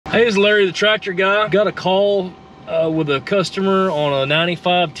Hey, it's Larry, the tractor guy. Got a call with a customer on a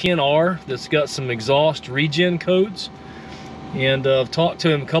 9510R that's got some exhaust regen codes. And I've talked to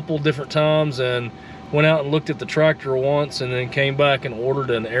him a couple different times and went out and looked at the tractor once and then came back and ordered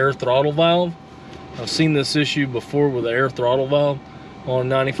an air throttle valve. I've seen this issue before with the air throttle valve on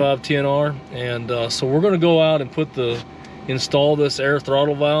 9510R. And so we're gonna go out and install this air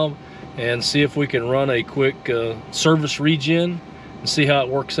throttle valve and see if we can run a quick service regen and see how it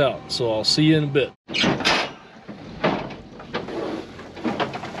works out. So I'll see you in a bit.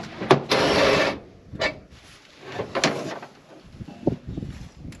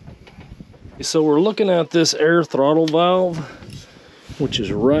 So we're looking at this air throttle valve, which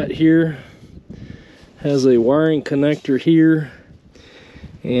is right here. Has a wiring connector here,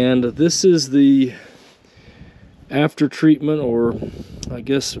 and this is the after treatment, or I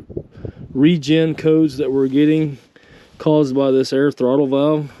guess regen codes that we're getting caused by this air throttle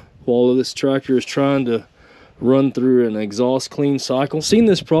valve while this tractor is trying to run through an exhaust clean cycle. Seen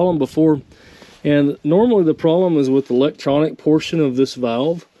this problem before, and normally the problem is with the electronic portion of this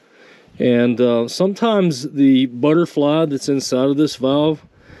valve, and sometimes the butterfly that's inside of this valve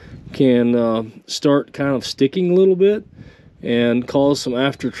can start kind of sticking a little bit and cause some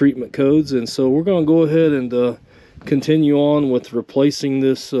after treatment codes. And so we're going to go ahead and continue on with replacing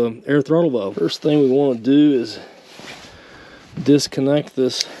this air throttle valve. First thing we want to do is disconnect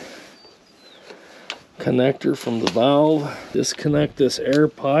this connector from the valve, disconnect this air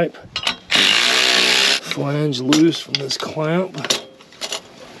pipe, flange loose from this clamp.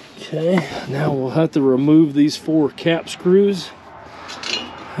 Okay, now we'll have to remove these 4 cap screws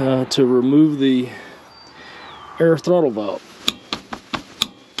to remove the air throttle valve.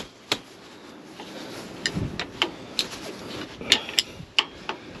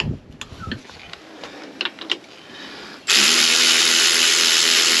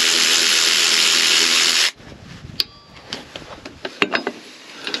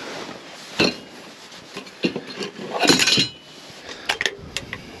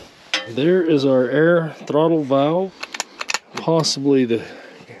 There is our air throttle valve, possibly the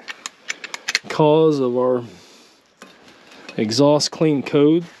cause of our exhaust clean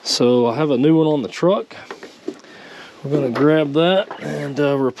code. So I have a new one on the truck. We're going to grab that and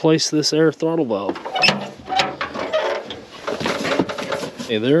replace this air throttle valve.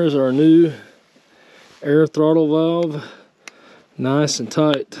 Okay, there's our new air throttle valve. Nice and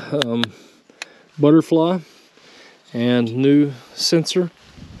tight butterfly and new sensor.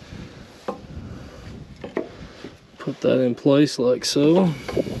 Put that in place like so.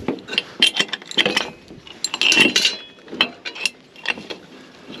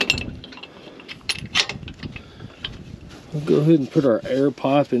 We'll go ahead and put our air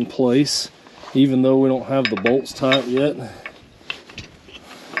pipe in place, even though we don't have the bolts tight yet.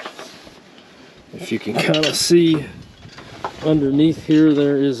 If you can kind of see underneath here,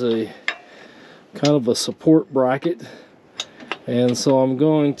 there is a kind of a support bracket. And so I'm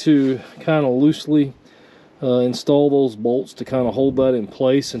going to kind of loosely install those bolts to kind of hold that in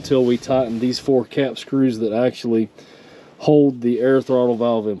place until we tighten these 4 cap screws that actually hold the air throttle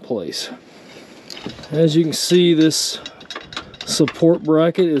valve in place. As you can see, this support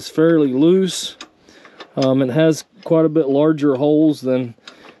bracket is fairly loose. It has quite a bit larger holes than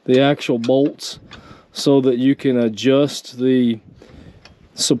the actual bolts so that you can adjust the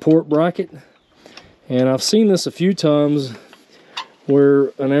support bracket. And I've seen this a few times where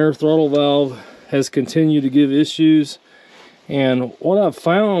an air throttle valve has continued to give issues, and what I've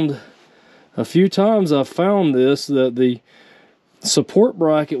found a few times, I've found this, that the support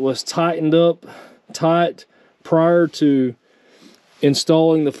bracket was tightened up tight prior to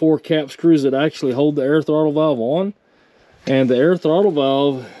installing the 4 cap screws that actually hold the air throttle valve on. And the air throttle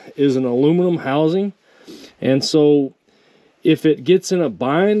valve is an aluminum housing, and so if it gets in a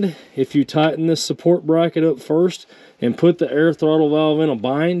bind, if you tighten this support bracket up first and put the air throttle valve in a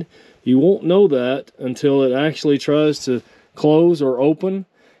bind, you won't know that until it actually tries to close or open,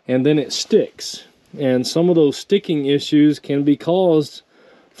 and then it sticks. And some of those sticking issues can be caused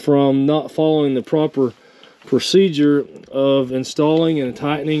from not following the proper procedure of installing and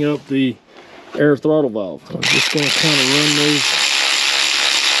tightening up the air throttle valve. So I'm just going to kind of run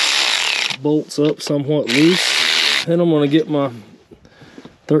those bolts up somewhat loose. Then I'm going to get my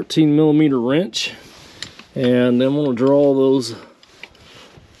 13mm wrench, and then I'm going to draw those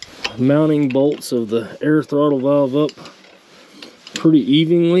mounting bolts of the air throttle valve up pretty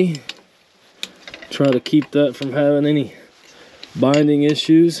evenly. Try to keep that from having any binding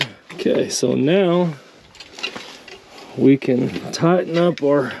issues. Okay, so now we can tighten up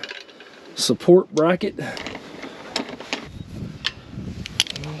our support bracket.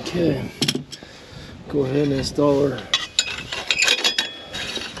 Okay, go ahead and install our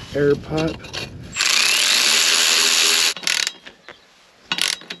air pipe.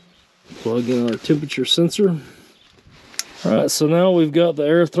 Plug in our temperature sensor. All right, so now we've got the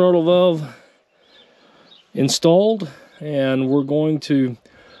air throttle valve installed, and we're going to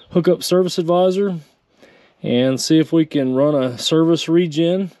hook up Service Advisor and see if we can run a service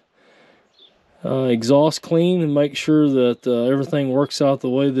regen, exhaust clean, and make sure that everything works out the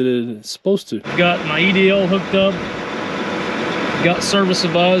way that it's supposed to. Got my EDL hooked up, got Service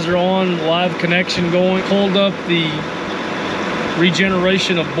Advisor on, live connection going, pulled up the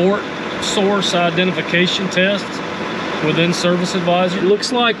regeneration abort source identification test within Service Advisor. It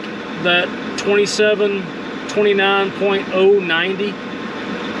looks like that 29.090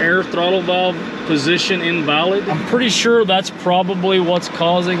 air throttle valve position invalid. I'm pretty sure that's probably what's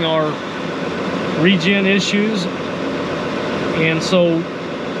causing our regen issues, and so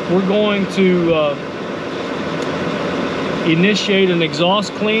we're going to initiate an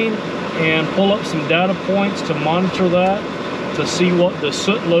exhaust clean and pull up some data points to monitor that, to see what the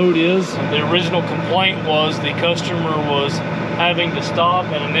soot load is. The original complaint was the customer was having to stop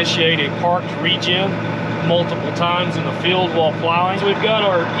and initiate a parked regen multiple times in the field while plowing. So we've got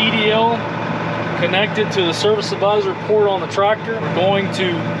our EDL connected to the Service Advisor port on the tractor. We're going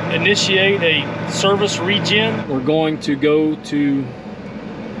to initiate a service regen. We're going to go to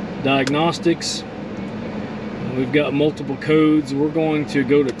diagnostics. We've got multiple codes. We're going to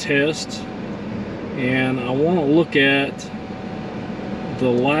go to test, and I want to look at the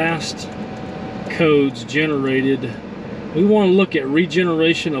last codes generated. We want to look at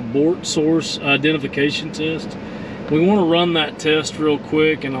regeneration abort source identification test. We want to run that test real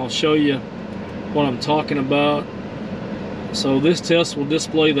quick, and I'll show you what I'm talking about. So this test will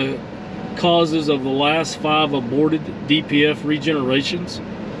display the causes of the last 5 aborted DPF regenerations.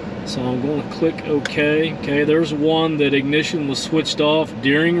 So I'm going to click OK. Okay, there's one that ignition was switched off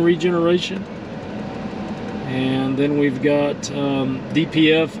during regeneration. And then we've got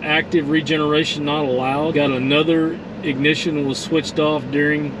DPF active regeneration not allowed. Got another ignition was switched off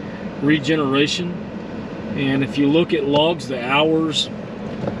during regeneration. And if you look at logs, the hours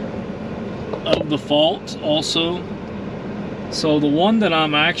of the fault also. So the one that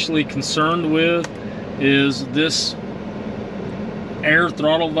I'm actually concerned with is this air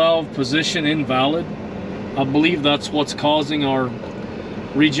throttle valve position invalid. I believe that's what's causing our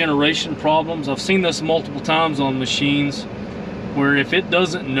regeneration problems. I've seen this multiple times on machines where if it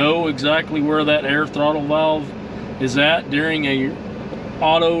doesn't know exactly where that air throttle valve is at during a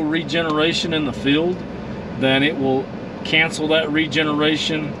auto regeneration in the field, then it will cancel that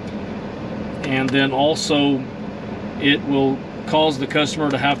regeneration, and then also it will cause the customer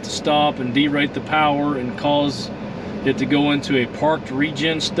to have to stop and derate the power and cause it to go into a parked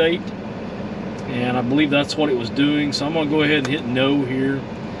regen state. And I believe that's what it was doing. So I'm going to go ahead and hit no here,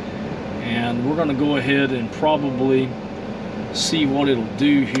 and we're going to go ahead and probably see what it'll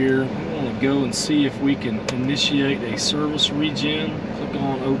do here. I'm going to go and see if we can initiate a service regen. Click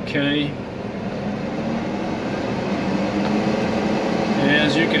on OK.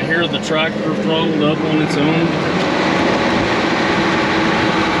 As you can hear, the tractor throttled up on its own.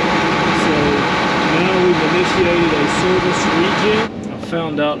 So now we've initiated a service regen. I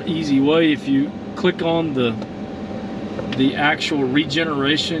found out an easy way. If you click on the actual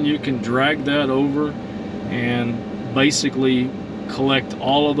regeneration, you can drag that over and basically collect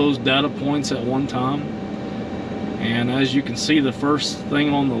all of those data points at one time. And as you can see, the first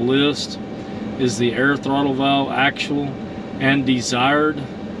thing on the list is the air throttle valve actual and desired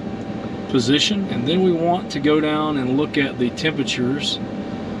position. And then we want to go down and look at the temperatures.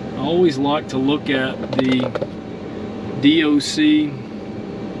 I always like to look at the DOC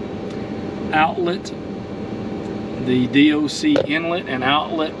outlet, the DOC inlet and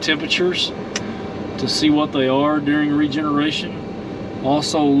outlet temperatures to see what they are during regeneration.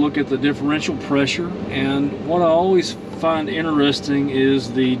 Also look at the differential pressure, and what I always find interesting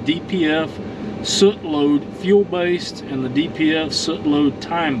is the DPF soot load fuel based and the DPF soot load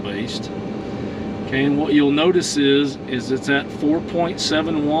time based. Okay, and what you'll notice is it's at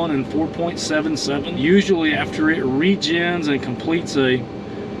 4.71 and 4.77. Usually after it regens and completes a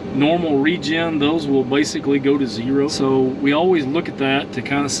normal regen, those will basically go to 0. So we always look at that to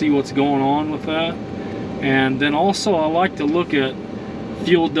kind of see what's going on with that. And then also I like to look at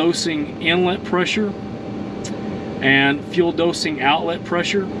fuel dosing inlet pressure and fuel dosing outlet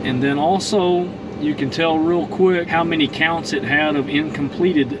pressure, and then also you can tell real quick how many counts it had of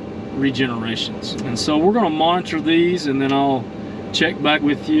incompleted regenerations. And so we're going to monitor these, and then I'll check back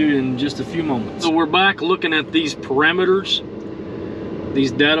with you in just a few moments. So we're back looking at these parameters,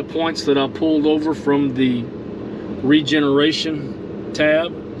 these data points that I pulled over from the regeneration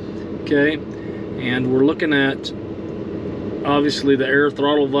tab. Okay, and we're looking at obviously the air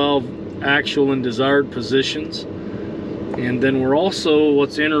throttle valve actual and desired positions. And then we're also,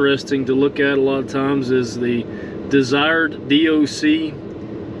 what's interesting to look at a lot of times is the desired DOC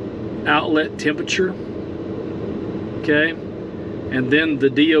outlet temperature. Okay, and then the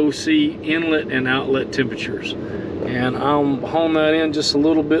DOC inlet and outlet temperatures. And I'll hone that in just a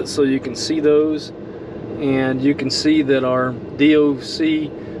little bit so you can see those. And you can see that our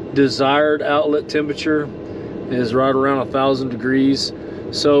DOC desired outlet temperature is right around 1,000 degrees.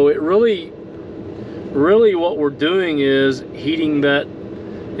 So it really what we're doing is heating that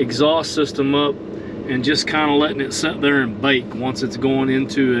exhaust system up and just kind of letting it sit there and bake once it's going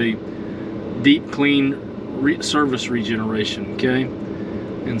into a deep clean service regeneration. Okay,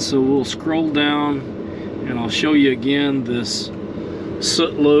 and so we'll scroll down and I'll show you again this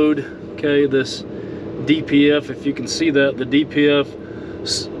soot load. Okay, this DPF, if you can see that, the DPF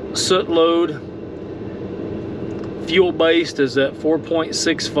soot load fuel based is at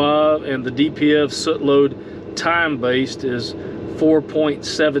 4.65 and the DPF soot load time based is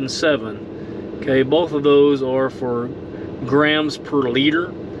 4.77. Okay, both of those are for grams per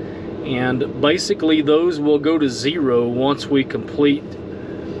liter, and basically those will go to zero once we complete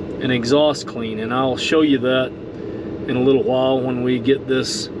an exhaust clean, and I'll show you that in a little while when we get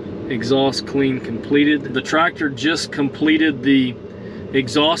this exhaust clean completed. The tractor just completed the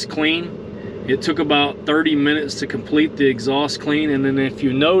exhaust clean. It took about 30 minutes to complete the exhaust clean, and then if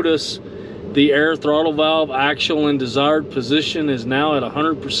you notice, the air throttle valve actual and desired position is now at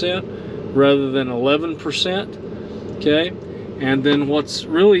 100% rather than 11%. Okay, and then what's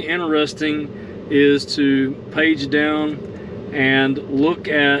really interesting is to page down and look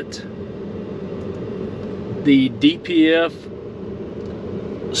at the DPF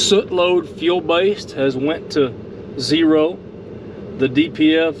soot load fuel based has went to 0. The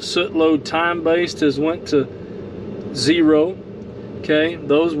DPF soot load time based has went to 0. Okay,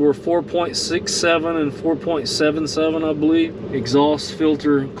 those were 4.67 and 4.77, I believe. Exhaust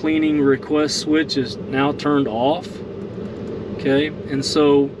filter cleaning request switch is now turned off. Okay, and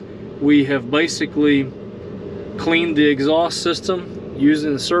so we have basically cleaned the exhaust system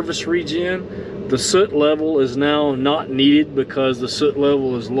using the service regen. The soot level is now not needed because the soot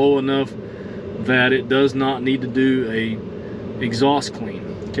level is low enough that it does not need to do a exhaust clean.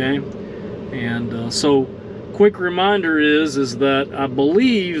 Okay, and so quick reminder is that I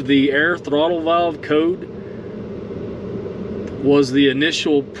believe the air throttle valve code was the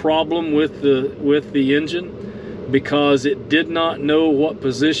initial problem with the engine, because it did not know what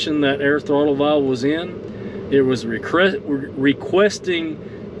position that air throttle valve was in. It was requesting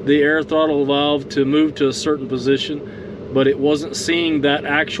the air throttle valve to move to a certain position, but it wasn't seeing that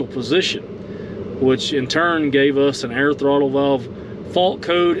actual position, which in turn gave us an air throttle valve fault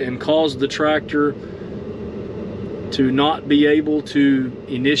code and caused the tractor to not be able to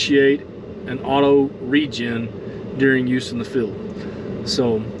initiate an auto regen during use in the field.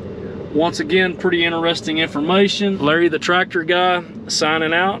 So once again, pretty interesting information. Larry the Tractor Guy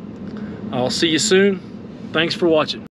signing out. I'll see you soon. Thanks for watching.